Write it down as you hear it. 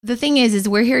The thing is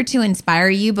we're here to inspire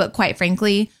you, but quite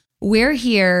frankly, we're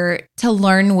here to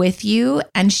learn with you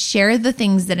and share the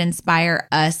things that inspire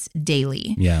us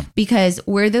daily. Yeah. Because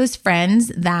we're those friends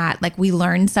that like we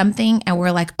learn something and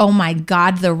we're like, oh my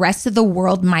God, the rest of the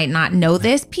world might not know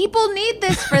this. People need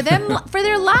this for them, for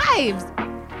their lives.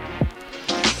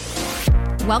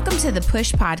 Welcome to the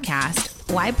Push Podcast.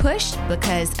 Why push?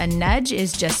 Because a nudge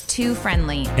is just too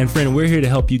friendly. And friend, we're here to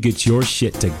help you get your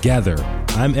shit together.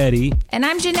 I'm Eddie. And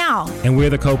I'm Janelle. And we're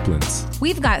the Copelands.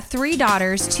 We've got 3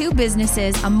 daughters, 2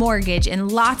 businesses, a mortgage,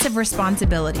 and lots of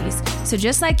responsibilities. So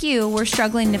just like you, we're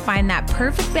struggling to find that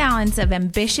perfect balance of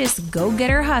ambitious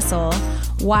go-getter hustle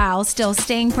while still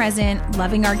staying present,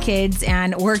 loving our kids,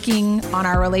 and working on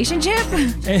our relationship.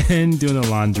 And doing the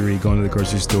laundry, going to the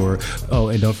grocery store. Oh,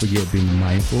 and don't forget being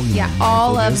mindful. Yeah,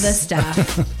 all of the stuff.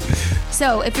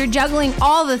 So if you're juggling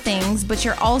all the things, but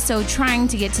you're also trying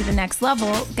to get to the next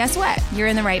level, guess what? You're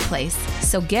in the right place.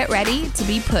 So get ready to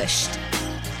be pushed.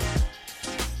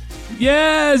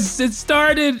 Yes, it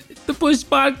started. The Push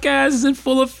Podcast is in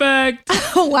full effect.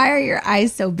 Why are your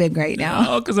eyes so big right now?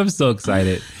 Oh, because I'm so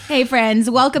excited. Hey friends,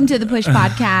 welcome to the Push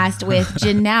Podcast with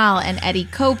Janelle and Eddie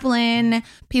Copeland.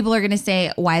 People are going to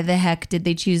say, why the heck did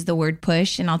they choose the word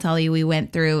push? And I'll tell you, we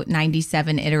went through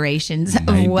 97 iterations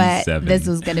of what this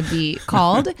was going to be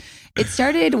called. It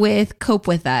started with Cope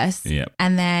With Us. Yep.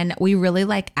 And then we really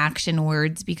like action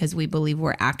words because we believe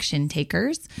we're action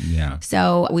takers. Yeah.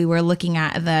 So we were looking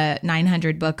at the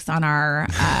 900 books on our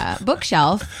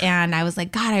bookshelf. And I was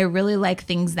like, God, I really like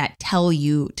things that tell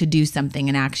you to do something,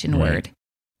 an action word.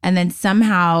 And then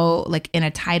somehow, like in a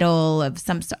title of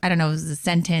some, I don't know, it was a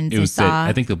sentence.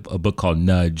 I think a book called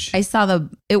Nudge. I saw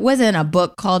it wasn't a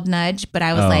book called Nudge, but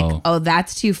I was like, oh,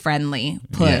 that's too friendly.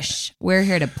 Push. Yeah. We're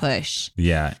here to push.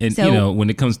 Yeah. And so, when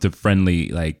it comes to friendly,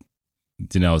 like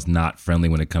Janelle's not friendly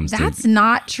when it comes to. That's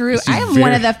not true. I am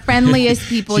one of the friendliest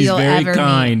people you'll ever meet. She's very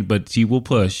kind, but she will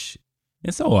push.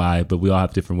 And so I, but we all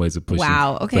have different ways of pushing.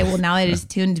 Wow. Okay. Well, now it just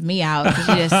tuned me out because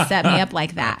you just set me up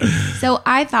like that. So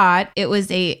I thought it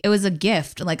was a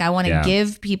gift. Like I want to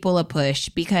give people a push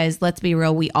because let's be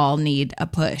real, we all need a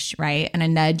push, right? And a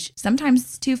nudge sometimes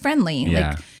it's too friendly.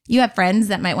 Yeah. Like you have friends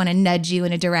that might want to nudge you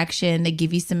in a direction. They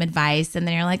give you some advice and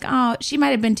then you're like, oh, she might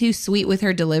have been too sweet with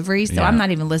her delivery. So I'm not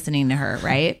even listening to her.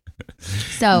 Right.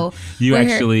 So you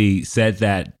actually said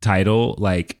that title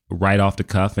like right off the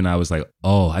cuff. And I was like,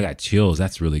 oh, I got chills.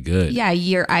 That's really good. Yeah.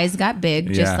 Your eyes got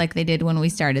big, just like they did when we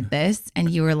started this. And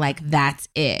you were like, that's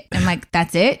it. I'm like,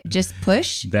 that's it? Just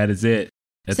push? That is it.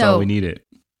 That's all we needed.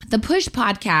 The Push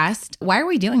Podcast. Why are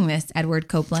we doing this, Edward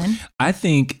Copeland? I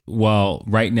think, well,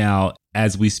 right now,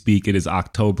 as we speak, it is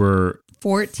October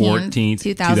 14th,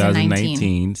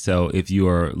 2019. So if you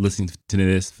are listening to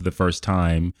this for the first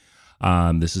time,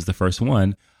 this is the first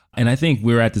one. And I think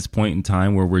we're at this point in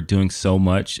time where we're doing so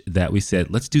much that we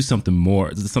said, let's do something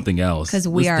more, something else. Because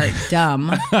we are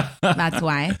dumb. That's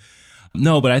why.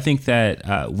 No, but I think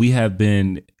that we have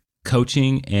been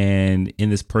coaching and in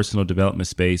this personal development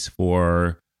space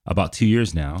for about 2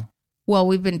 years now. Well,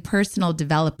 we've been personal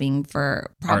developing for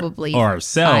probably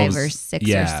ourselves. 5 or 6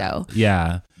 or so.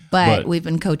 Yeah. But we've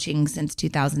been coaching since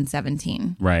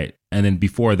 2017. Right. And then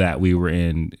before that, we were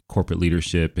in corporate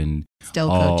leadership and still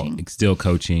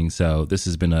coaching. So this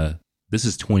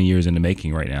is 20 years in the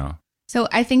making right now. So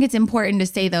I think it's important to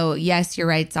say, though, yes, you're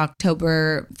right. It's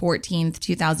October 14th,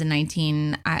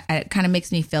 2019. It kind of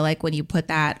makes me feel like when you put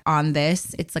that on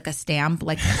this, it's like a stamp.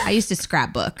 Like I used to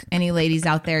scrapbook. Any ladies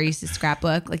out there used to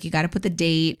scrapbook? Like you got to put the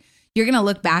date. You're going to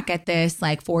look back at this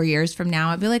like 4 years from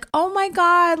now and be like, oh my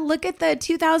God, look at the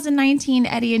 2019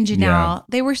 Eddie and Janelle. Yeah.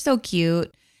 They were so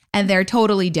cute and they're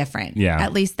totally different. Yeah.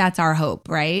 At least that's our hope,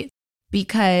 right?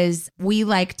 Because we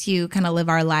like to kind of live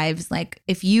our lives like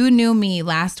if you knew me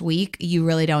last week, you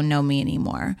really don't know me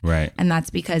anymore. Right. And that's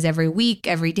because every week,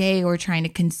 every day, we're trying to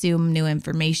consume new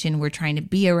information. We're trying to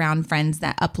be around friends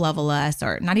that up-level us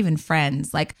or not even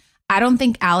friends. Like I don't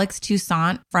think Alex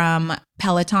Toussaint from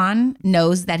Peloton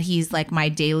knows that he's like my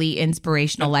daily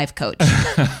inspirational life coach.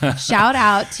 Shout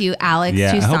out to Alex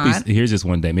Toussaint. I hope he hears this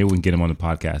one day. Maybe we can get him on the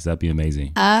podcast. That'd be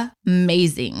amazing.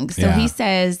 Amazing. So he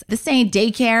says, this ain't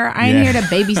daycare. I ain't here to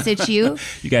babysit you.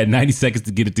 You got 90 seconds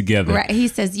to get it together. Right. He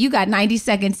says, you got 90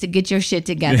 seconds to get your shit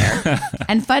together.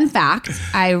 And fun fact,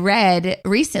 I read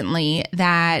recently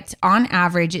that on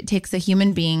average, it takes a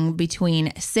human being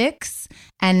between 6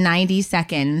 and 90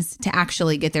 seconds to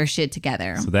actually get their shit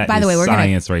together. So that, by the way, we're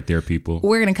science right there, people.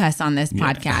 We're going to cuss on this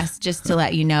podcast just to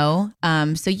let you know.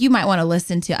 So you might want to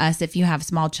listen to us if you have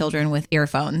small children with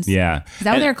earphones. Yeah. Is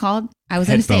that what they're called? I was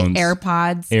going to say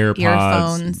AirPods,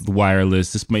 earphones,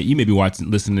 wireless. You may be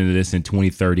listening to this in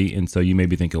 2030, and so you may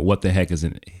be thinking, "What the heck is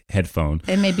a headphone?"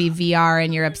 It may be VR,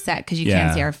 and you're upset because you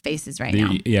can't see our faces right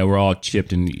now. Yeah, we're all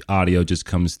chipped, and the audio just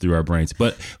comes through our brains.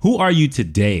 But who are you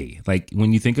today? Like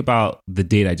when you think about the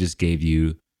date I just gave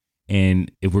you,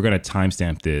 and if we're going to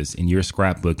timestamp this, and you're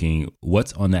scrapbooking,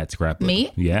 what's on that scrapbook?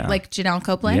 Me? Yeah, like Janelle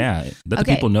Copeland. Yeah, let the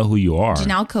people know who you are.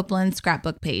 Janelle Copeland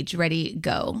scrapbook page, ready,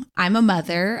 go. I'm a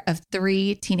mother of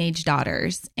 3 teenage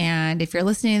daughters. And if you're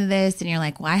listening to this and you're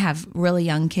like, well, I have really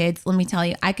young kids, let me tell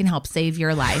you, I can help save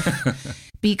your life.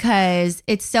 Because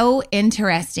it's so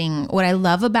interesting. What I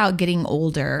love about getting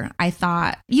older, I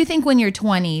thought, you think when you're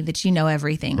 20 that you know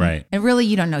everything. Right. And really,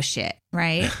 you don't know shit,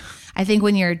 right? I think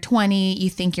when you're 20, you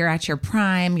think you're at your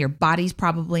prime, your body's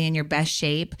probably in your best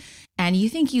shape, and you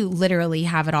think you literally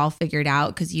have it all figured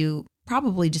out because you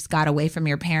probably just got away from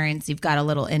your parents. You've got a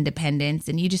little independence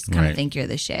and you just kind of think you're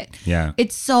the shit. Yeah.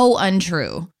 It's so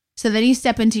untrue. So then you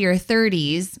step into your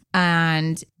 30s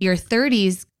and your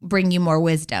 30s bring you more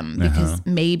wisdom because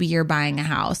maybe you're buying a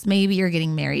house, maybe you're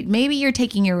getting married, maybe you're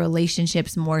taking your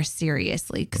relationships more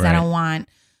seriously because I don't want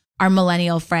our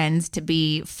millennial friends to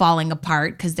be falling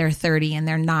apart because they're 30 and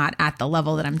they're not at the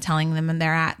level that I'm telling them and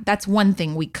they're at. That's one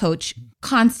thing we coach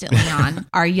constantly on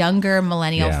our younger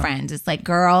millennial friends. It's like,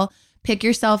 girl, pick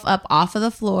yourself up off of the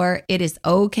floor. It is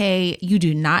okay. You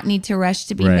do not need to rush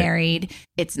to be married.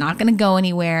 It's not going to go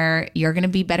anywhere. You're going to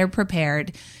be better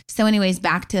prepared. So anyways,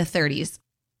 back to the 30s.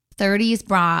 30s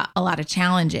brought a lot of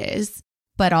challenges,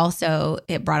 but also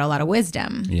it brought a lot of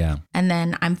wisdom. Yeah. And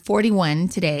then I'm 41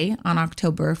 today on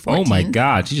October 14th. Oh my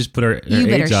God. She just put her you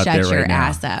better age out shut there your right now.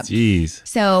 ass up. Jeez.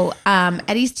 So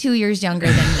Eddie's 2 years younger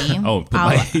than me.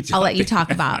 I'll let you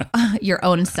talk about your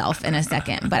own self in a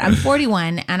second. But I'm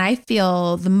 41 and I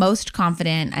feel the most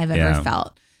confident I've ever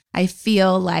felt. I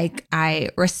feel like I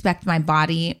respect my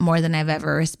body more than I've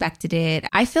ever respected it.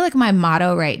 I feel like my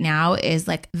motto right now is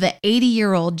like the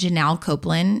 80-year-old Janelle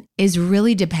Copeland is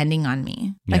really depending on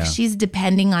me. Like she's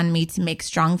depending on me to make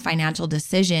strong financial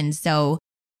decisions. So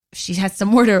she has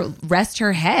somewhere to rest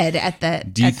her head at the end of the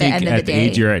day. Do you think at the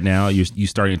age you're at now, you're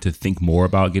starting to think more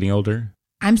about getting older?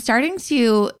 I'm starting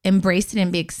to embrace it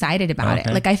and be excited about it.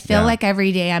 Like I feel like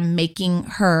every day I'm making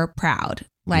her proud.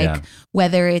 Like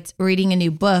whether it's reading a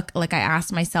new book, like I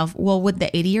asked myself, well, would the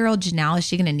 80-year-old Janelle, is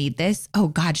she going to need this? Oh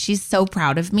God, she's so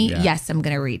proud of me. Yeah. Yes, I'm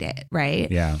going to read it.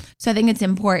 Right. Yeah. So I think it's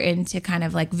important to kind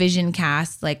of like vision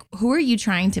cast, like, who are you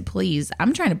trying to please?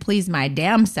 I'm trying to please my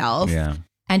damn self. Yeah.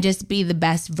 And just be the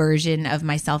best version of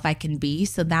myself I can be.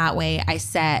 So that way I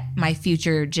set my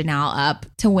future Janelle up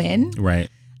to win. Right.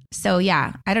 So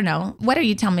yeah, I don't know. What are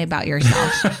you telling me about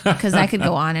yourself? Because I could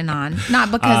go on and on. Not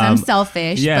because I'm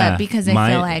selfish, but because I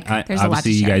feel like there's a lot to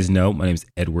share. Obviously, you guys know my name's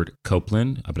Edward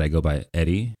Copeland, but I go by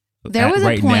Eddie. There was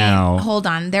a point. Hold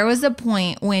on. There was a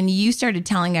point when you started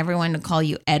telling everyone to call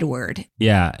you Edward.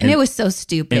 Yeah, and it was so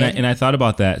stupid. And I thought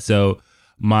about that. So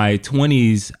my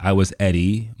 20s, I was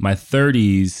Eddie. My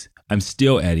 30s, I'm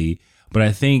still Eddie. But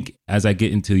I think as I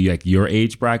get into like your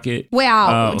age bracket.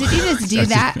 Wow. Did you just do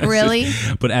that? Really?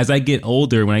 But as I get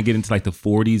older, when I get into like the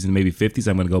 40s and maybe 50s,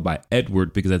 I'm going to go by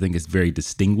Edward because I think it's very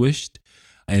distinguished.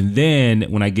 And then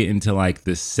when I get into like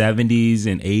the 70s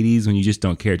and 80s, when you just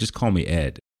don't care, just call me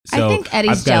Ed. So I think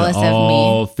Eddie's I've got jealous it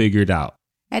all of me. Figured out.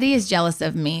 Eddie is jealous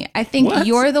of me. I think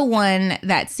you're the one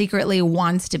that secretly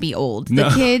wants to be old.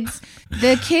 The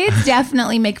kids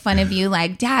definitely make fun of you.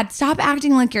 Like, Dad, stop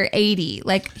acting like you're 80.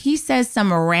 Like, he says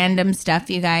some random stuff,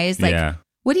 you guys. Like,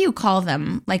 what do you call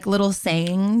them? Like little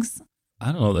sayings?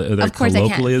 I don't know. Are there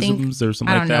colloquialisms or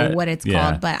something like that? I don't know what it's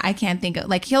called, but I can't think of,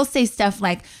 like, he'll say stuff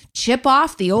like chip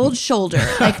off the old shoulder,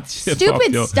 like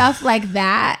stupid stuff like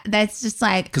that. That's just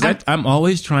like, because I'm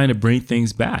always trying to bring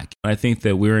things back. I think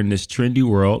that we're in this trendy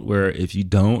world where if you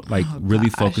don't really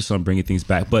focus on bringing things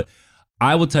back, but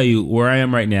I will tell you where I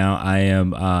am right now. I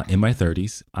am in my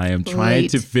 30s. I am trying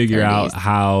to figure out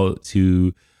how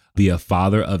to be a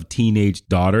father of teenage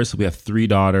daughters. So we have 3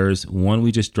 daughters. One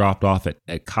we just dropped off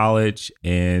at college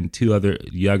and 2 other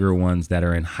younger ones that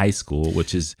are in high school,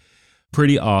 which is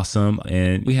pretty awesome.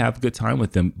 And we have a good time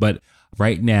with them. But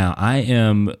right now I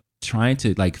am trying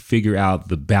to like figure out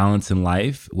the balance in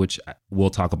life, which we'll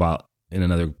talk about in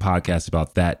another podcast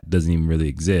about that. Doesn't even really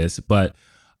exist. But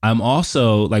I'm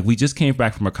also like, we just came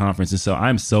back from a conference. And so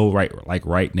I'm so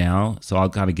right now. So I'll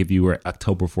kind of give you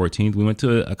October 14th. We went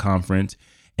to a conference.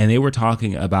 And they were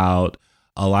talking about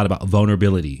a lot about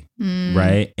vulnerability,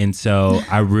 right? And so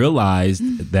I realized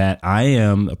that I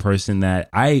am a person that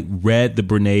I read the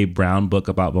Brene Brown book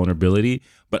about vulnerability,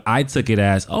 but I took it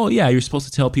as, oh yeah, you're supposed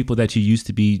to tell people that you used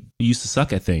to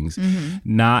suck at things,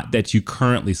 not that you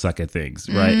currently suck at things,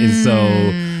 right? And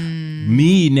so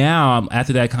me now,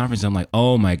 after that conference, I'm like,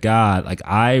 oh my God, like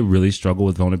I really struggle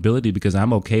with vulnerability because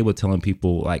I'm okay with telling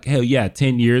people like, hell yeah,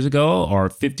 10 years ago or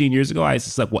 15 years ago, I used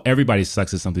to suck. Well, everybody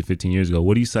sucks at something 15 years ago.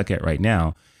 What do you suck at right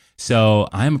now? So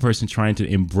I'm a person trying to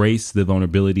embrace the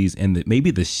vulnerabilities and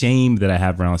maybe the shame that I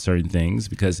have around certain things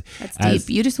because that's deep.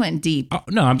 You just went deep. Oh,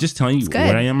 no, I'm just telling you what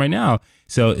I am right now.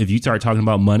 So if you start talking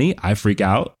about money, I freak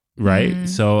out. Right.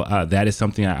 So that is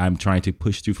something I'm trying to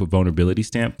push through for vulnerability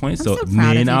standpoint. So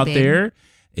men out there,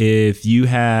 if you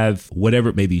have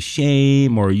whatever, maybe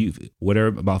shame or you whatever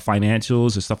about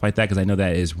financials or stuff like that, because I know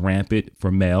that is rampant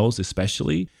for males,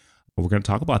 especially. We're going to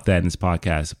talk about that in this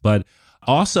podcast. But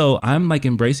also, I'm like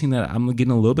embracing that I'm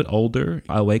getting a little bit older.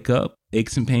 I wake up,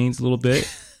 aches and pains a little bit.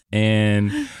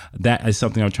 And that is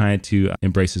something I'm trying to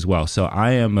embrace as well. So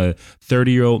I am a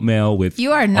 30-year-old male with...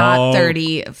 You are not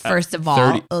 30, first of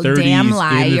all. 30, damn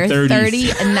lie. You're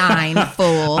 39,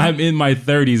 fool. I'm in my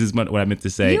 30s is what I meant to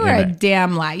say. You are a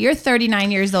damn lie. You're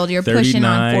 39 years old. You're pushing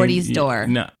on 40's door.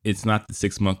 No, it's not the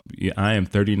 6 month. I am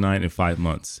 39 in 5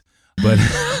 months. But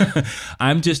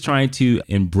I'm just trying to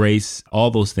embrace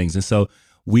all those things. And so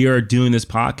we are doing this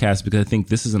podcast because I think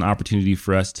this is an opportunity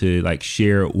for us to like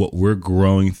share what we're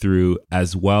growing through,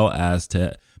 as well as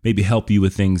to maybe help you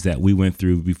with things that we went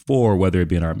through before, whether it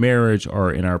be in our marriage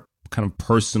or in our kind of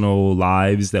personal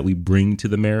lives that we bring to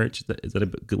the marriage. Is that a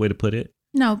good way to put it?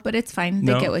 No, but it's fine.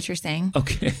 They get what you're saying.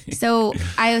 Okay. So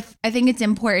I think it's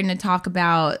important to talk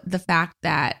about the fact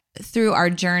that through our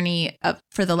journey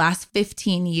for the last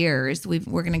 15 years,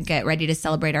 we're going to get ready to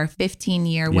celebrate our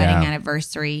 15-year wedding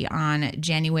anniversary on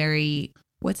January.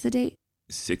 What's the date?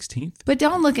 16th. But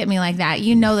don't look at me like that.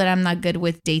 You know that I'm not good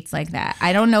with dates like that.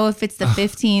 I don't know if it's the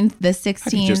 15th, the 16th. I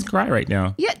can just cry right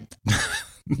now. Yeah.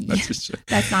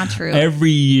 That's not true.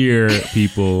 Every year,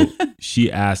 people,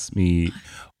 she asks me,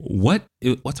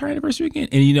 what's our anniversary again?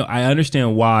 And, you know, I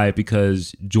understand why,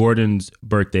 because Jordan's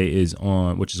birthday is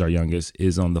on, which is our youngest,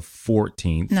 is on the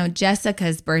 14th. No,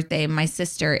 Jessica's birthday, my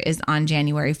sister, is on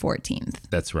January 14th.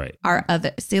 That's right.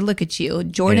 Look at you.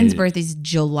 Jordan's birthday is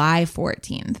July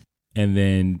 14th. And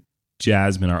then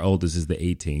Jasmine, our oldest, is the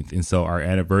 18th. And so our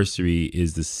anniversary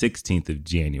is the 16th of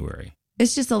January.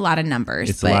 It's just a lot of numbers.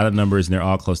 It's a lot of numbers, and they're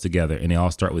all close together, and they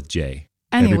all start with J.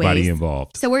 Anyways, everybody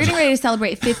involved. So we're getting ready to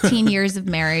celebrate 15 years of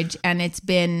marriage, and it's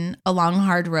been a long,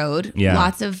 hard road. Yeah.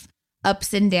 Lots of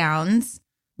ups and downs,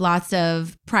 lots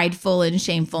of prideful and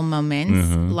shameful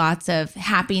moments, lots of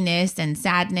happiness and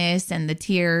sadness and the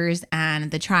tears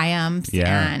and the triumphs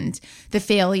and the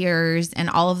failures and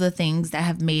all of the things that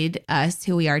have made us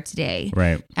who we are today.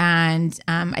 Right. And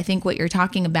I think what you're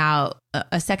talking about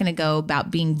a second ago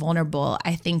about being vulnerable,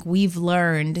 I think we've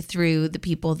learned through the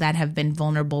people that have been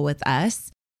vulnerable with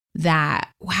us that,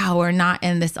 wow, we're not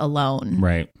in this alone.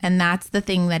 Right. And that's the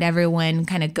thing that everyone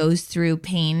kind of goes through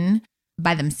pain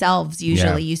by themselves.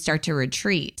 Usually you start to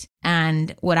retreat.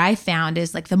 And what I found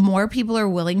is like the more people are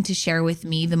willing to share with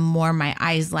me, the more my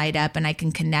eyes light up and I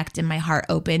can connect and my heart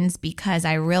opens because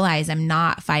I realize I'm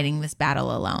not fighting this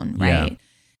battle alone. Right. Yeah.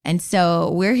 And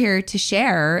so we're here to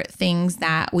share things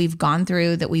that we've gone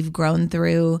through, that we've grown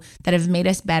through, that have made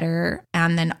us better.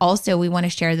 And then also we want to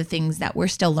share the things that we're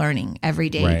still learning every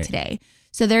day today.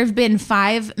 So there have been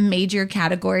 5 major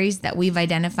categories that we've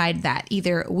identified that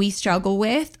either we struggle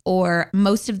with or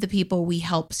most of the people we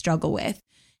help struggle with.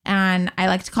 And I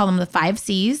like to call them the 5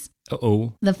 C's.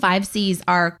 Uh-oh. The 5 C's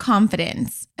are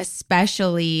confidence,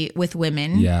 especially with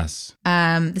women. Yes.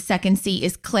 The second C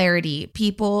is clarity.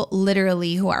 People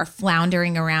literally who are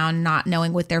floundering around, not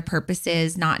knowing what their purpose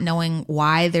is, not knowing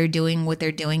why they're doing what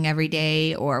they're doing every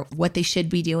day or what they should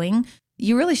be doing.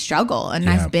 You really struggle. And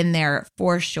I've been there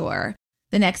for sure.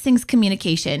 The next thing's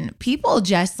communication. People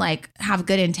just like have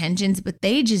good intentions, but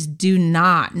they just do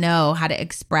not know how to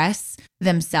express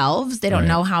themselves. They don't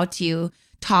know how to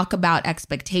talk about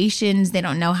expectations. They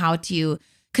don't know how to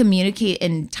communicate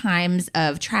in times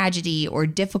of tragedy or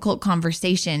difficult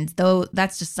conversations, though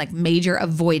that's just like major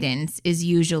avoidance is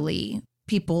usually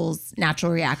people's natural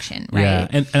reaction, right? Yeah,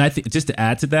 and I think just to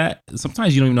add to that,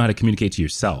 sometimes you don't even know how to communicate to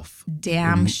yourself.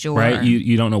 Damn sure. Right?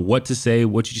 You don't know what to say,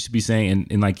 what you should be saying,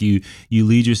 and like you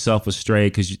lead yourself astray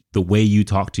because the way you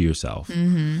talk to yourself.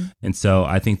 Mm-hmm. And so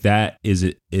I think that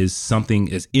is something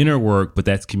is inner work, but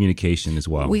that's communication as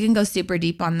well. We can go super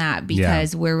deep on that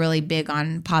because we're really big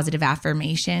on positive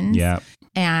affirmations. Yeah.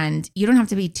 And you don't have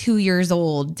to be 2 years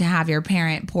old to have your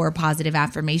parent pour positive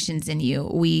affirmations in you.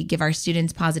 We give our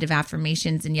students positive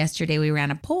affirmations. And yesterday we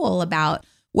ran a poll about,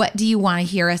 what do you want to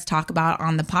hear us talk about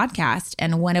on the podcast?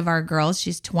 And one of our girls,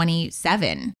 she's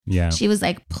 27. Yeah. She was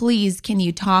like, please, can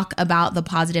you talk about the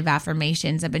positive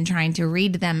affirmations? I've been trying to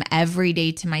read them every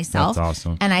day to myself. That's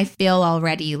awesome. And I feel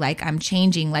already like I'm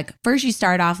changing. Like first you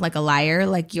start off like a liar,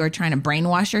 like you're trying to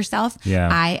brainwash yourself. Yeah.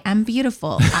 I am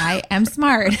beautiful. I am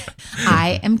smart.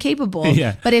 I am capable.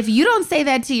 Yeah. But if you don't say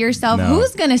that to yourself,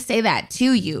 who's going to say that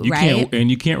to you, right? And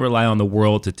you can't rely on the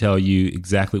world to tell you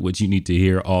exactly what you need to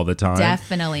hear all the time.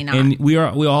 Definitely not. And we're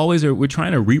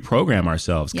trying to reprogram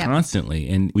ourselves constantly,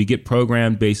 and we get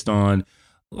programmed based on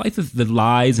like the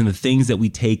lies and the things that we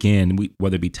take in,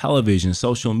 whether it be television,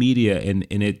 social media, and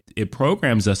it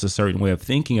programs us a certain way of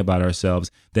thinking about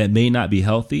ourselves that may not be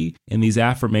healthy. And these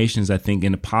affirmations, I think,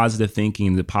 and the positive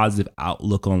thinking, the positive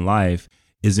outlook on life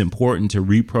is important to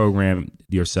reprogram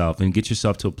yourself and get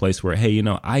yourself to a place where, hey,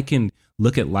 I can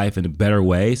look at life in a better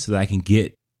way so that I can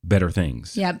get better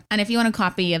things. Yep. And if you want a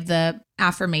copy of the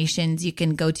affirmations, you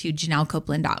can go to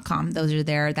JanelleCopeland.com. Those are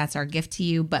there. That's our gift to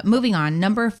you. But moving on,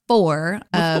 number 4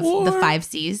 of the 5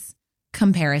 C's,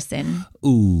 comparison.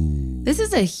 Ooh. This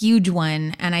is a huge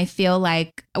one. And I feel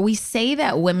like we say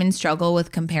that women struggle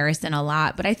with comparison a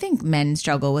lot, but I think men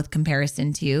struggle with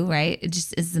comparison too, right? It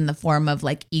just is in the form of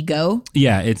like ego.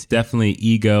 Yeah, it's definitely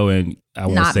ego, and I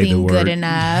won't not say the being word. Good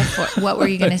enough. What were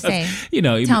you going to say?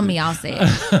 Tell me, I'll say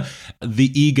it.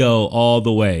 The ego all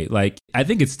the way. Like, I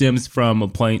think it stems from a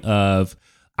point of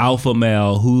alpha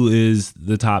male, who is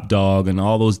the top dog, and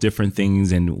all those different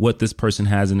things, and what this person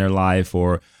has in their life,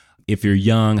 or if you're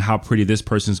young, how pretty this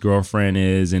person's girlfriend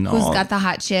is, and who's got the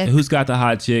hot chick, who's got the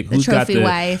trophy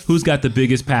wife, who's got the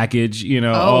biggest package,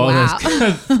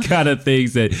 those kind of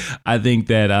things that I think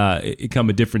that it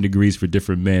come at different degrees for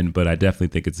different men, but I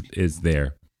definitely think it's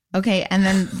there. Okay, and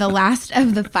then the last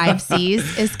of the 5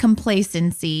 C's is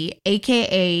complacency,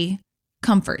 aka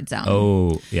comfort zone.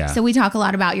 Oh, yeah. So we talk a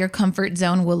lot about your comfort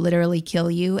zone will literally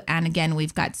kill you. And again,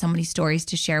 we've got so many stories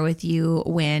to share with you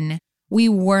when we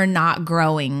were not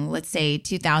growing, let's say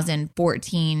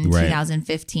 2014, right.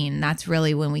 2015. That's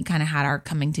really when we kind of had our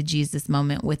coming to Jesus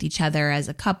moment with each other as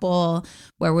a couple,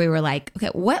 where we were like, okay,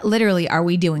 what literally are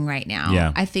we doing right now?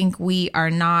 Yeah. I think we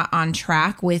are not on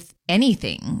track with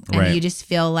anything. And right. you just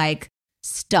feel like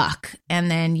stuck. And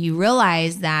then you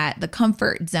realize that the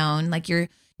comfort zone, like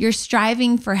you're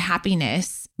striving for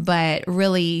happiness, but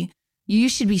really you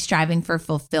should be striving for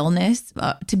fulfillment,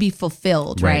 to be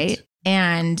fulfilled, right?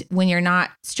 And when you're not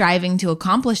striving to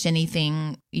accomplish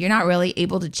anything, you're not really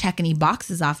able to check any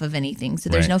boxes off of anything. So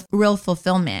there's no real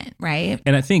fulfillment, right?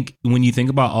 And I think when you think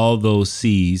about all those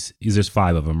C's, there's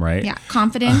 5 of them, right? Yeah.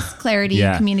 Confidence, clarity,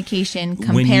 communication,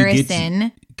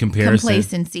 comparison,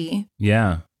 complacency.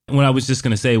 Yeah. What I was just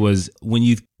going to say was when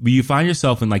you find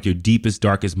yourself in like your deepest,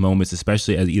 darkest moments,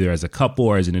 especially either as a couple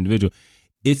or as an individual,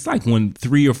 it's like when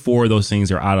 3 or 4 of those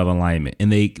things are out of alignment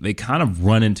and they kind of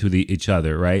run into each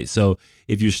other, right? So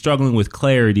if you're struggling with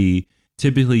clarity,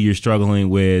 typically you're struggling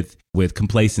with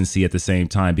complacency at the same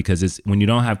time, because it's when you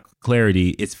don't have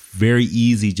clarity, it's very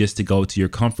easy just to go to your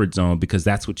comfort zone because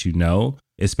that's what you know,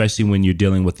 especially when you're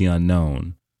dealing with the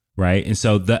unknown, right? And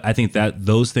so I think that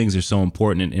those things are so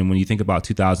important. And when you think about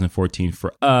 2014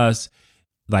 for us,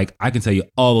 like I can tell you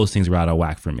all those things were out of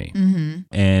whack for me. Mm-hmm.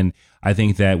 And I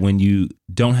think that when you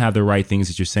don't have the right things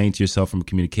that you're saying to yourself from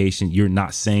communication, you're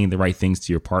not saying the right things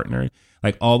to your partner.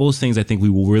 Like all those things, I think we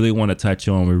really want to touch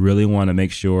on. We really want to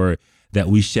make sure that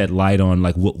we shed light on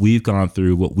like what we've gone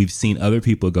through, what we've seen other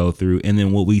people go through, and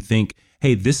then what we think,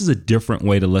 hey, this is a different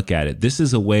way to look at it. This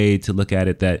is a way to look at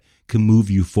it that can move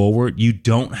you forward. You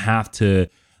don't have to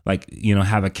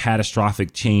have a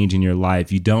catastrophic change in your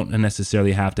life. You don't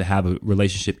necessarily have to have a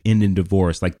relationship end in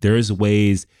divorce. Like there's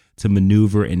ways to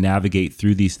maneuver and navigate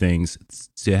through these things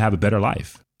to have a better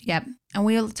life. Yep. And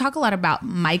we'll talk a lot about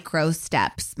micro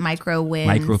steps, micro wins,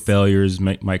 micro failures,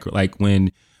 micro, like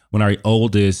when our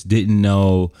oldest didn't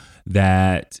know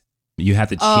that you have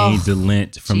to change the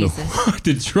lint from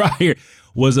the dryer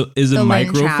is a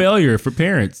micro failure for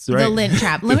parents, right? The lint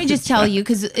trap. Let me just tell you,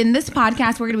 because in this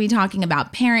podcast, we're going to be talking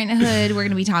about parenthood. We're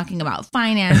going to be talking about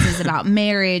finances, about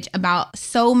marriage, about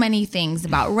so many things,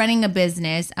 about running a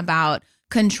business, about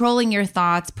controlling your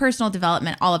thoughts, personal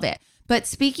development, all of it. But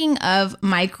speaking of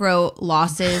micro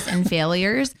losses and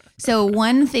failures, so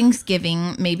one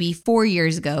Thanksgiving, maybe 4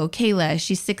 years ago, Kayla,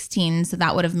 she's 16, so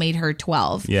that would have made her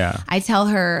 12. Yeah. I tell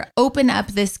her, open up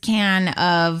this can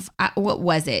of, what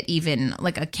was it even?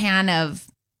 Like a can of,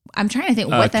 I'm trying to think,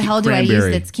 what the hell do I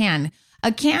use that's can?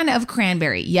 a can of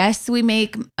cranberry. Yes, we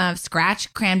make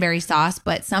scratch cranberry sauce,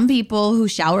 but some people who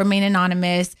shall remain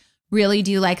anonymous really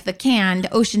do like the canned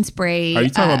Ocean Spray. Are you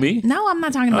talking about me? No, I'm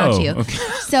not talking about you. Okay.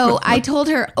 So I told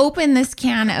her, open this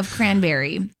can of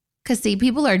cranberry. Because, see,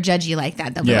 people are judgy like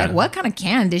that. They'll be like, what kind of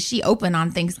can does she open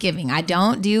on Thanksgiving? I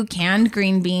don't do canned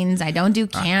green beans. I don't do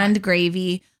canned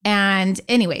gravy. And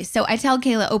anyway, so I tell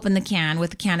Kayla, open the can with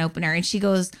the can opener. And she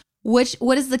goes, what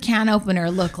does the can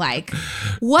opener look like?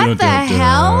 What the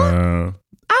hell?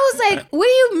 I was like, what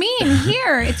do you mean?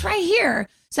 Here, it's right here.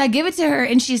 So I give it to her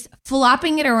and she's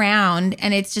flopping it around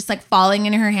and it's just like falling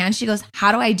in her hand. She goes,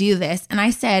 how do I do this? And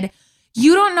I said,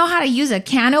 you don't know how to use a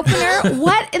can opener?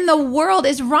 What in the world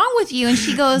is wrong with you? And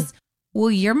she goes,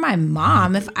 well, you're my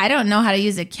mom. If I don't know how to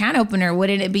use a can opener,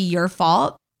 wouldn't it be your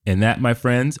fault? And that, my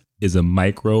friends, is a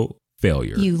micro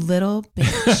failure. You little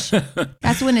bitch.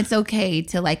 That's when it's okay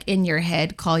to, like, in your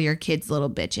head, call your kids little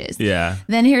bitches. Yeah.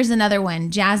 Then here's another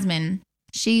one. Jasmine.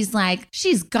 She's like,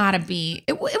 she's got to be,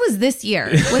 it was this year,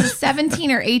 was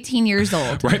 17 or 18 years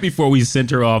old. Right before we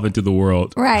sent her off into the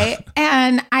world. Right.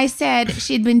 And I said,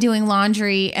 she'd been doing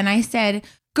laundry. And I said,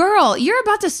 girl, you're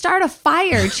about to start a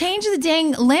fire. Change the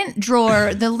dang lint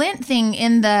drawer, the lint thing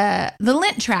in the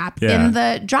lint trap in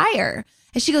the dryer.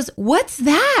 And she goes, what's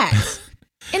that?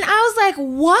 And I was like,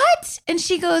 what? And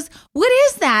she goes, what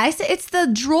is that? I said, it's the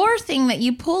drawer thing that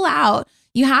you pull out.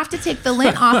 You have to take the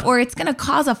lint off or it's going to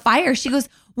cause a fire. She goes,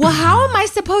 well, how am I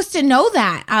supposed to know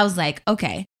that? I was like,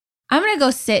 okay, I'm going to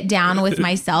go sit down with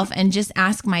myself and just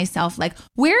ask myself, like,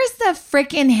 where's the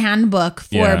freaking handbook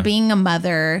for being a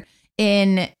mother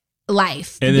in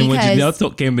life? And then when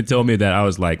Janelle came and told me that, I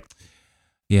was like,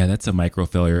 yeah, that's a micro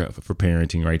failure for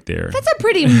parenting right there. That's a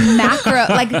pretty macro,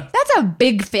 like, that's a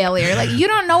big failure. Like, you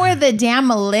don't know where the damn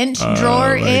lint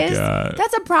drawer is. God.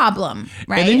 That's a problem,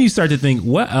 right? And then you start to think,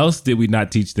 what else did we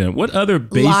not teach them? What other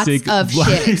basic lots of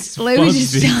shit. Let me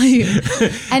just tell you.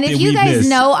 And if you guys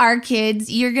know our kids,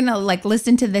 you're going to, like,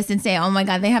 listen to this and say, oh my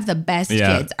God, they have the best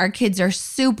kids. Our kids are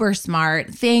super smart.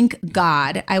 Thank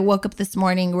God. I woke up this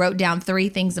morning, wrote down 3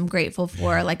 things I'm grateful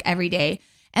for, like, every day.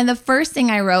 And the first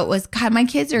thing I wrote was, God, my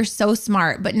kids are so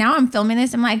smart. But now I'm filming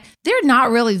this. I'm like, they're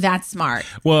not really that smart.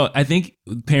 Well, I think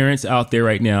parents out there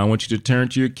right now, I want you to turn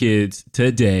to your kids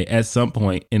today at some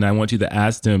point, and I want you to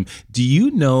ask them, do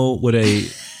you know what a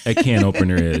can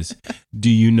opener is? Do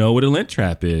you know what a lint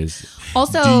trap is?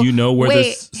 Also, do you know where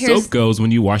the soap goes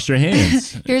when you wash your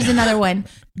hands? Here's another one.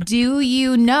 Do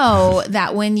you know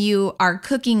that when you are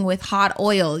cooking with hot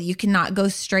oil, you cannot go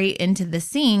straight into the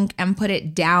sink and put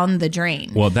it down the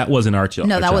drain? Well, that wasn't our child.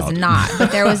 No, that was not.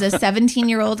 But there was a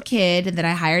 17-year-old kid that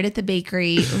I hired at the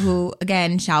bakery who,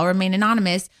 again, shall remain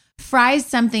anonymous, fries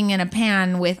something in a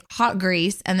pan with hot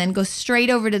grease and then goes straight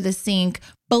over to the sink,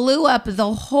 blew up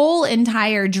the whole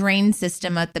entire drain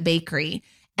system at the bakery.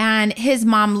 And his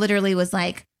mom literally was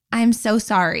like, I'm so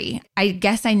sorry. I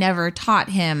guess I never taught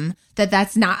him that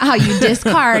that's not how you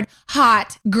discard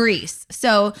hot grease.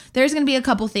 So there's going to be a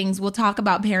couple things. We'll talk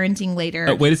about parenting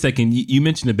later. Wait a second. You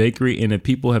mentioned a bakery and if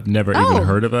people have never even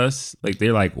heard of us, like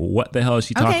they're like, what the hell is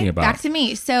she talking about? Back to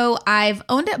me. So I've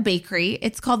owned a bakery.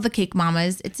 It's called the Cake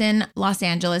Mamas. It's in Los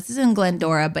Angeles. It's in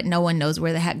Glendora, but no one knows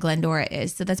where the heck Glendora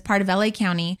is. So that's part of LA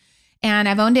County. And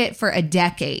I've owned it for a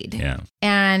decade. Yeah.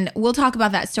 And we'll talk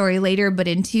about that story later. But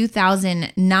in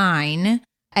 2009,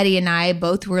 Eddie and I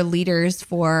both were leaders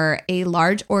for a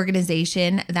large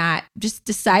organization that just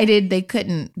decided they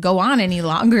couldn't go on any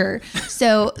longer.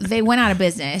 So they went out of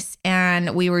business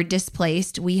and we were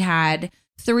displaced. We had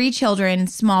 3 children,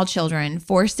 small children,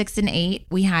 4, 6, and 8.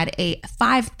 We had a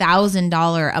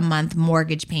 $5,000 a month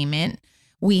mortgage payment.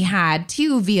 We had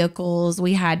 2 vehicles.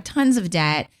 We had tons of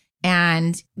debt.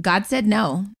 And God said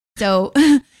no. So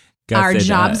our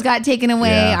jobs got taken away.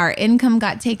 Yeah. Our income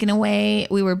got taken away.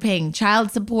 We were paying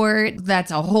child support. That's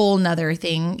a whole nother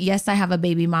thing. Yes, I have a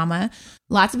baby mama.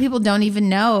 Lots of people don't even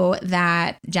know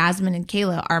that Jasmine and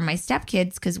Kayla are my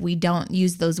stepkids because we don't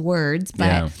use those words.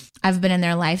 But I've been in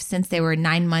their life since they were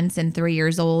 9 months and 3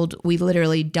 years old. We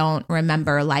literally don't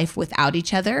remember life without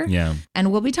each other. Yeah.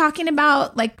 And we'll be talking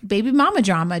about like baby mama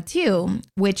drama too,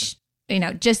 which, you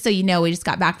know, just so you know, we just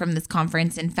got back from this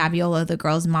conference and Fabiola, the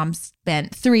girl's mom,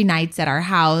 spent 3 nights at our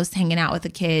house hanging out with the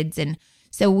kids. And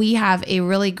so we have a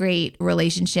really great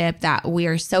relationship that we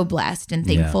are so blessed and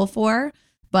thankful for.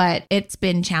 But it's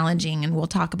been challenging and we'll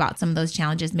talk about some of those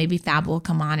challenges. Maybe Fab will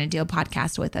come on and do a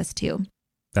podcast with us too.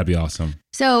 That'd be awesome.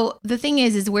 So the thing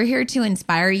is we're here to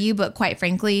inspire you. But quite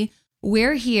frankly,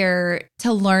 we're here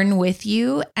to learn with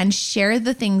you and share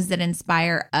the things that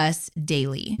inspire us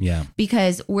daily. Yeah.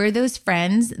 Because we're those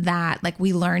friends that like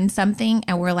we learn something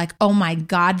and we're like, oh my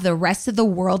God, the rest of the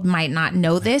world might not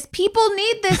know this. People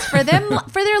need this for them,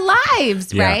 for their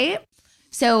lives, right?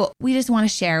 So we just want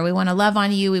to share. We want to love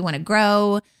on you. We want to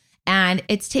grow. And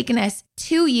it's taken us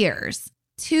 2 years.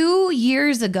 2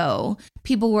 years ago,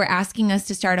 people were asking us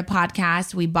to start a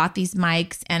podcast. We bought these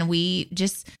mics and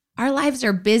our lives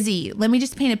are busy. Let me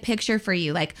just paint a picture for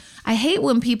you. Like, I hate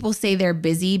when people say they're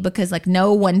busy because like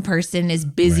no one person is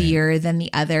busier than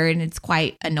the other and it's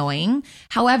quite annoying.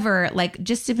 However, like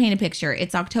just to paint a picture,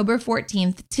 it's October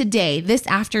 14th today, this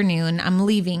afternoon, I'm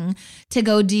leaving to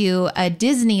go do a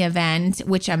Disney event,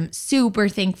 which I'm super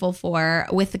thankful for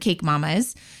with the Cake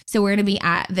Mamas. So we're going to be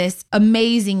at this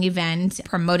amazing event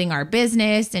promoting our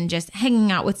business and just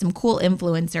hanging out with some cool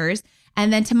influencers.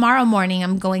 And then tomorrow morning,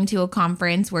 I'm going to a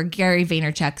conference where Gary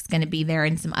Vaynerchuk's going to be there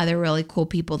and some other really cool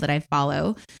people that I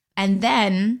follow. And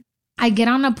then I get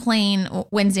on a plane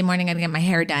Wednesday morning. I get my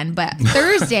hair done. But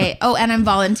Thursday, and I'm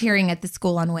volunteering at the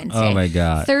school on Wednesday. Oh, my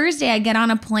God. Thursday, I get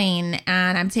on a plane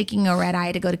and I'm taking a red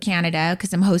eye to go to Canada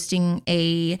because I'm hosting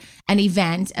an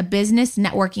event, a business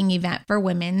networking event for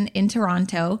women in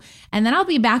Toronto. And then I'll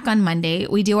be back on Monday.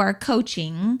 We do our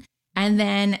coaching. And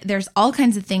then there's all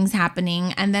kinds of things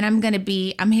happening. And then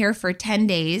I'm here for 10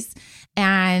 days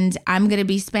and I'm going to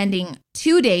be spending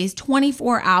 2 days,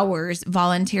 24 hours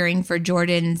volunteering for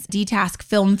Jordan's D-Task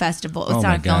Film Festival. It's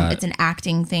not a film, it's an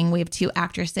acting thing. We have 2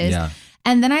 actresses. Yeah.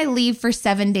 And then I leave for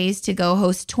 7 days to go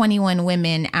host 21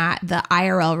 women at the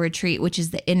IRL retreat, which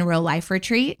is the in real life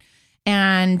retreat.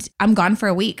 And I'm gone for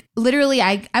a week. Literally,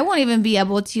 I won't even be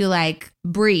able to like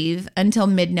breathe until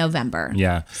mid-November.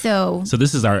 Yeah. So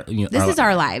this is our this is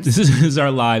our lives. This is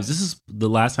our lives. This is the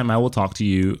last time I will talk to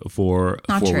you for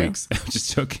Not 4 true. weeks. I'm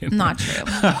just joking. Not true.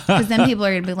 Because then people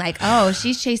are going to be like, oh,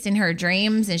 she's chasing her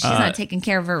dreams and she's not taking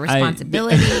care of her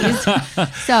responsibilities.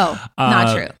 So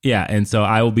not true. Yeah. And so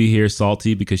I will be here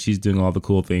salty because she's doing all the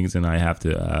cool things and I have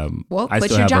to,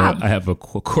 quit your job. I have a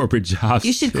corporate job.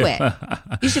 You should quit.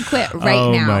 You should quit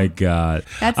right now. Oh my God.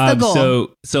 That's the goal.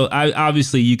 So I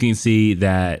obviously you can see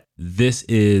that this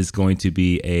is going to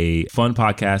be a fun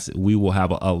podcast. We will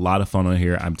have a lot of fun on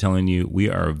here. I'm telling you, we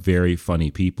are very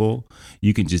funny people.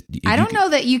 You can just... I don't know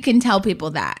that you can tell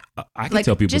people that. I can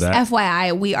tell people that. Just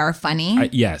FYI, we are funny.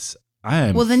 Yes. I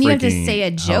am. Well, then you have to say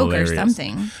a joke hilarious. or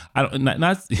something. I don't.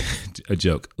 Not a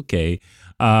joke. Okay.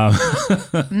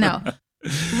 No.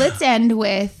 Let's end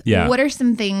with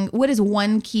what is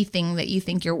one key thing that you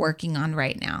think you're working on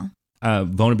right now?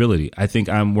 Vulnerability. I think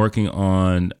I'm working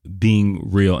on being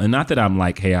real, and not that I'm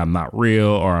like, hey, I'm not real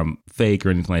or I'm fake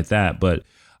or anything like that, but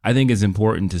I think it's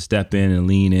important to step in and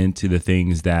lean into the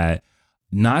things that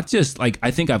not just like,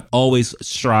 I think I've always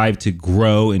strived to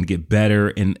grow and get better.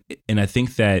 And I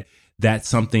think that that's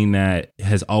something that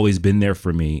has always been there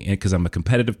for me. And because I'm a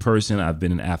competitive person, I've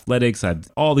been in athletics,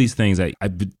 all these things.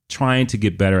 I've been trying to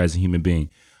get better as a human being.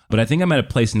 But I think I'm at a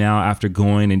place now after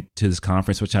going into this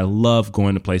conference, which I love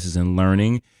going to places and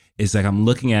learning. It's like I'm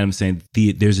looking at them saying,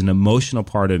 there's an emotional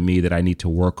part of me that I need to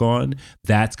work on.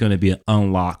 That's going to be an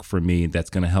unlock for me. That's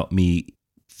going to help me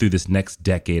through this next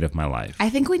decade of my life. I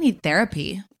think we need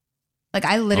therapy. Like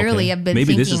I literally have been maybe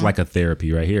thinking, this is like a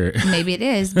therapy right here. Maybe it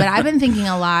is, but I've been thinking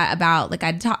a lot about like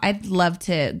I'd love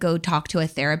to go talk to a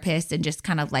therapist and just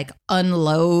kind of like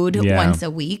unload once a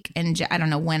week. And I don't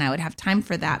know when I would have time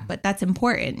for that, but that's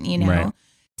important, Right.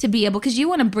 To be able, because you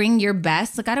want to bring your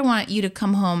best. Like I don't want you to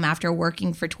come home after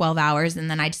working for 12 hours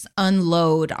and then I just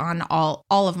unload on all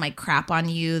of my crap on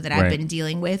you that I've been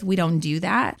dealing with. We don't do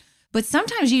that, but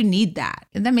sometimes you need that,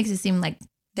 and that makes it seem like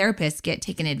therapists get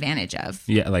taken advantage of.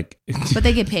 Yeah, like but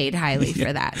they get paid highly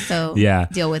for that. So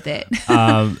deal with it.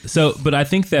 But I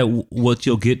think that what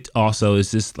you'll get also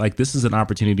is just like, this is an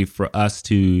opportunity for us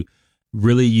to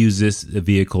really use this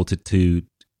vehicle to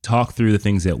talk through the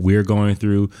things that we're going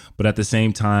through, but at the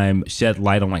same time shed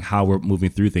light on like how we're moving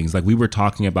through things. Like we were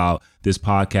talking about this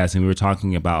podcast and we were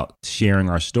talking about sharing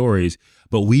our stories,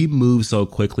 but we move so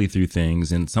quickly through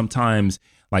things. And sometimes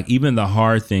like even the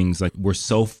hard things, like we're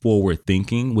so forward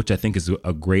thinking, which I think is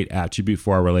a great attribute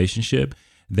for our relationship,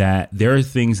 that there are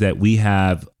things that we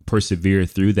have persevered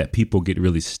through that people get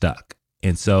really stuck.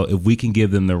 And so if we can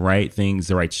give them the right things,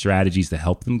 the right strategies to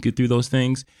help them get through those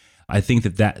things, I think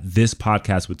that this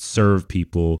podcast would serve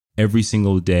people every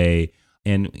single day.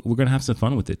 And we're going to have some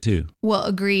fun with it too. Well,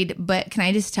 agreed. But can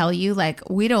I just tell you, like,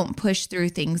 we don't push through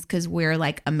things because we're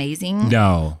like amazing.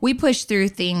 No. We push through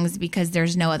things because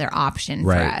there's no other option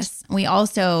for us. We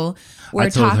also, I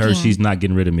told her she's not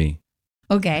getting rid of me.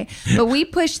 Okay. But we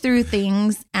push through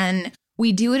things and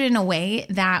we do it in a way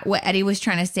that what Eddie was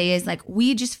trying to say is like,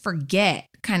 we just forget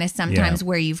kind of sometimes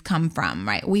where you've come from,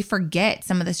 right? We forget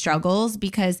some of the struggles,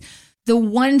 because the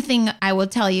one thing I will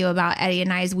tell you about Eddie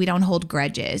and I is we don't hold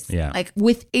grudges, like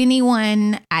with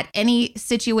anyone at any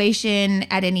situation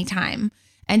at any time.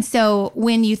 And so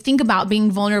when you think about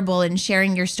being vulnerable and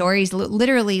sharing your stories,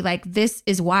 literally like this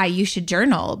is why you should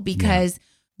journal, because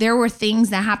there were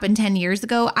things that happened 10 years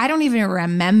ago. I don't even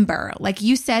remember. Like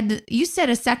you said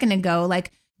a second ago,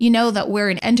 like, you know, that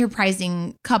we're an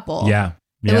enterprising couple. Yeah.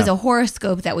 It was a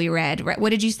horoscope that we read. Right?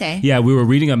 What did you say? Yeah, we were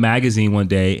reading a magazine one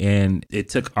day, and it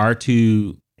took our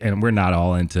two, and we're not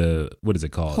all into, what is it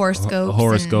called?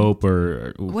 Horoscope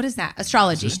or what is that?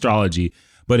 Astrology.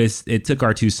 But it took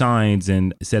our two signs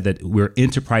and said that we're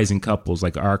enterprising couples.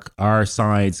 Like our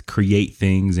signs create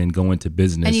things and go into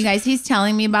business. And you guys, he's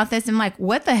telling me about this. I'm like,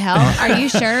 what the hell? Are you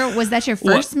sure? Was that your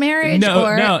first marriage? No.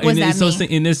 Was that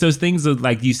me? And it's those things that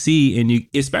like you see, and you,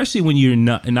 especially when you're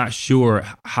not sure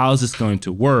how is this going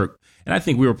to work. And I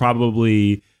think we were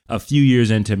probably a few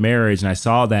years into marriage, and I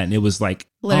saw that, and it was like,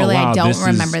 literally, oh, wow, I don't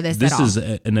remember this at all. This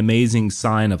is an amazing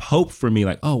sign of hope for me.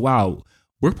 Like, oh wow,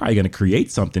 we're probably going to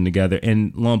create something together.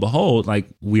 And lo and behold, like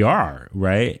we are,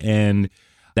 right? And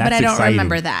that's But I don't exciting.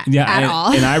 remember that at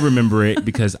all. And I remember it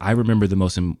because I remember the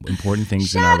most important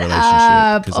things in our relationship.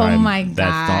 Up. Because Oh I'm my God.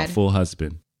 that thoughtful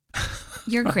husband.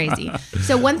 You're crazy.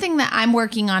 So one thing that I'm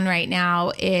working on right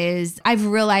now is I've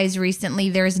realized recently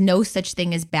there's no such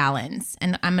thing as balance.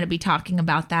 And I'm going to be talking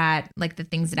about that, like the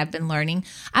things that I've been learning.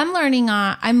 I'm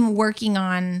working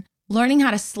on learning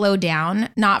how to slow down,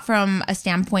 not from a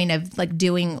standpoint of like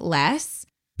doing less,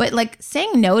 but like saying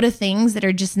no to things that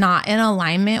are just not in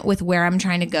alignment with where I'm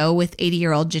trying to go with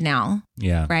 80-year-old Janelle.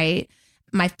 Yeah. Right.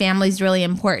 My family's really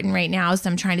important right now. So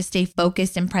I'm trying to stay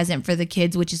focused and present for the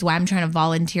kids, which is why I'm trying to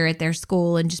volunteer at their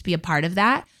school and just be a part of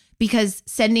that. Because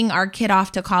sending our kid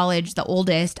off to college, the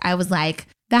oldest, I was like,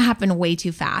 that happened way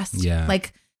too fast. Yeah.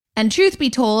 Like, and truth be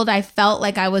told, I felt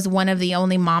like I was one of the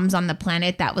only moms on the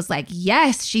planet that was like,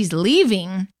 yes, she's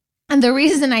leaving. And the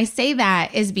reason I say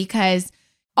that is because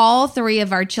all three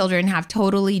of our children have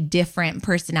totally different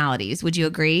personalities. Would you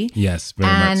agree? Yes,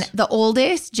 very and much. The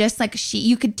oldest, just like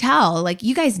you could tell, like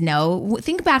you guys know,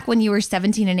 think back when you were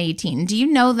 17 and 18. Do you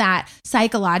know that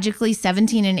psychologically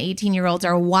 17 and 18-year-olds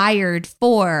are wired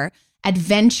for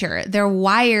adventure? They're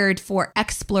wired for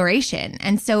exploration.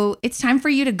 And so it's time for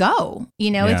you to go.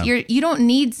 You know, you don't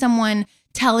need someone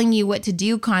telling you what to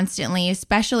do constantly,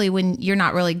 especially when you're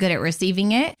not really good at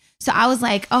receiving it. So I was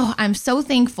like, oh, I'm so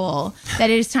thankful that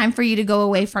it is time for you to go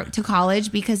away to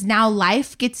college, because now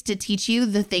life gets to teach you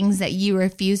the things that you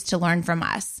refuse to learn from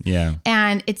us. Yeah.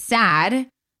 And it's sad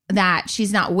that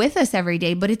she's not with us every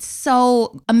day, but it's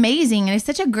so amazing. And it's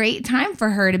such a great time for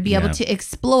her to be able to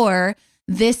explore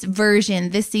this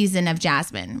season of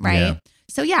Jasmine, right?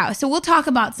 Yeah. So we'll talk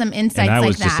about some insights like that. And I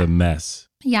was just a mess.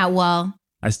 Yeah, well.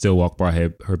 I still walk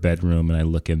by her bedroom and I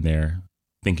look in there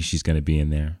thinking she's going to be in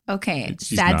there. Okay.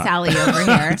 Sad Sally over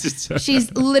here.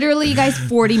 She's literally, you guys,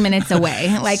 40 minutes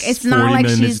away. Like, it's not like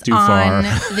she's on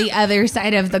the other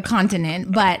side of the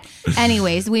continent. But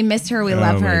anyways, we miss her. We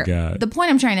love her. God. The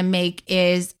point I'm trying to make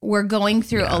is we're going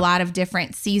through a lot of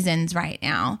different seasons right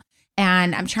now.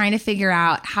 And I'm trying to figure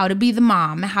out how to be the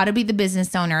mom, how to be the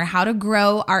business owner, how to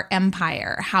grow our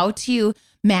empire, how to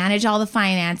manage all the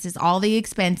finances, all the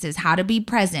expenses, how to be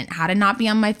present, how to not be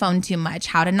on my phone too much,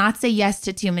 how to not say yes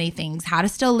to too many things, how to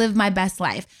still live my best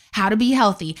life, how to be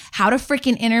healthy, how to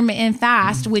freaking intermittent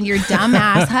fast when your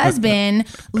dumbass husband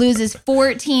loses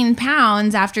 14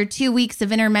 pounds after 2 weeks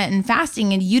of intermittent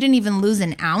fasting and you didn't even lose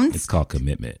an ounce. It's called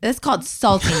commitment. It's called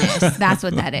saltiness. That's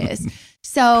what that is.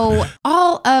 So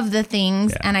all of the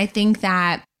things, and I think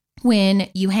that when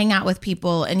you hang out with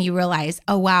people and you realize,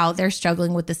 oh, wow, they're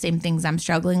struggling with the same things I'm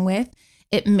struggling with,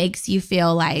 it makes you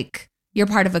feel like you're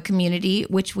part of a community,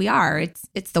 which we are.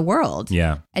 It's the world.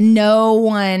 Yeah. And no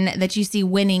one that you see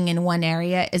winning in one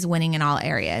area is winning in all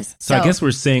areas. So I guess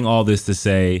we're saying all this to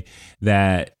say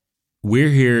that we're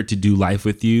here to do life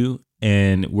with you,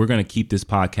 and we're going to keep this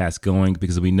podcast going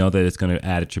because we know that it's going to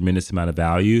add a tremendous amount of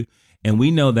value. And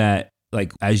we know that,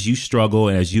 like, as you struggle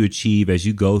and as you achieve, as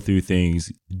you go through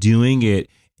things, doing it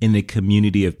in a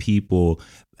community of people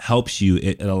helps you.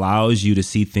 It allows you to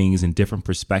see things in different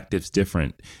perspectives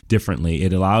differently.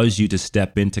 It allows you to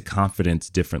step into confidence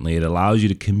differently. It allows you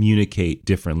to communicate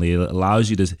differently. It allows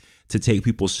you to take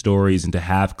people's stories and to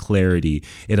have clarity.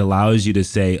 It allows you to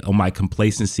say, oh, my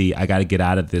complacency, I got to get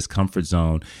out of this comfort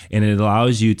zone. And it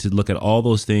allows you to look at all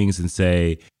those things and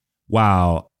say,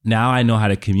 wow, Now I know how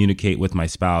to communicate with my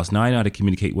spouse. Now I know how to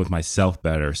communicate with myself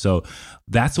better. So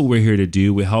that's what we're here to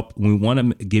do. We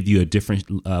want to give you a different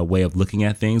way of looking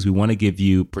at things. We want to give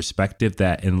you perspective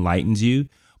that enlightens you,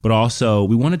 but also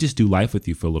we want to just do life with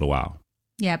you for a little while.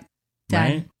 Yep.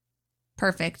 Done. Right?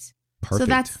 Perfect. So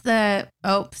that's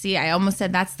I almost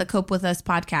said that's the Cope With Us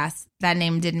podcast. That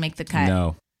name didn't make the cut.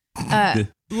 No.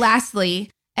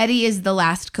 Lastly, Eddie is the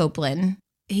last Copeland.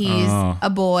 He's a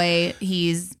boy.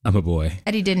 I'm a boy.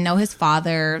 Eddie didn't know his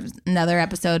father. Another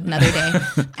episode, another day.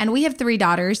 And we have 3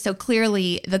 daughters. So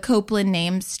clearly the Copeland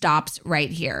name stops right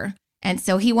here. And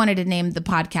so he wanted to name the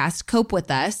podcast Cope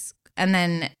With Us. And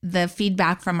then the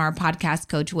feedback from our podcast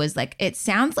coach was like, it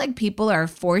sounds like people are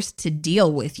forced to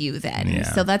deal with you then. Yeah.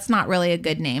 So that's not really a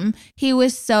good name. He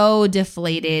was so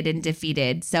deflated and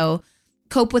defeated. So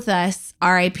Cope With Us,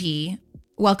 RIP.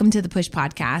 Welcome to the Push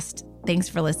Podcast. Thanks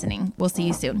for listening. We'll see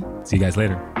you soon. See you guys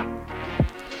later.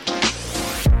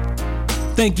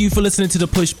 Thank you for listening to the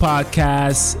Push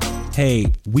Podcast. Hey,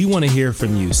 we want to hear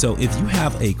from you. So if you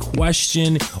have a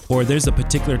question or there's a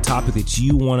particular topic that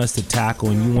you want us to tackle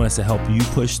and you want us to help you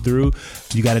push through,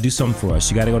 you got to do something for us.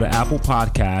 You got to go to Apple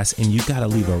Podcasts and you got to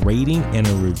leave a rating and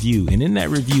a review. And in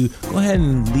that review, go ahead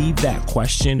and leave that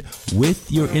question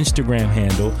with your Instagram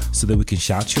handle so that we can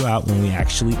shout you out when we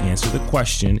actually answer the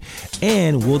question.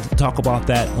 And we'll talk about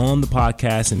that on the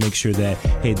podcast and make sure that,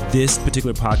 hey, this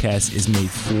particular podcast is made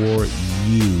for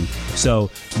you.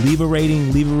 So leave a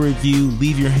rating, leave a review,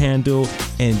 leave your handle,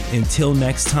 and until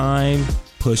next time,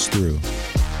 push through.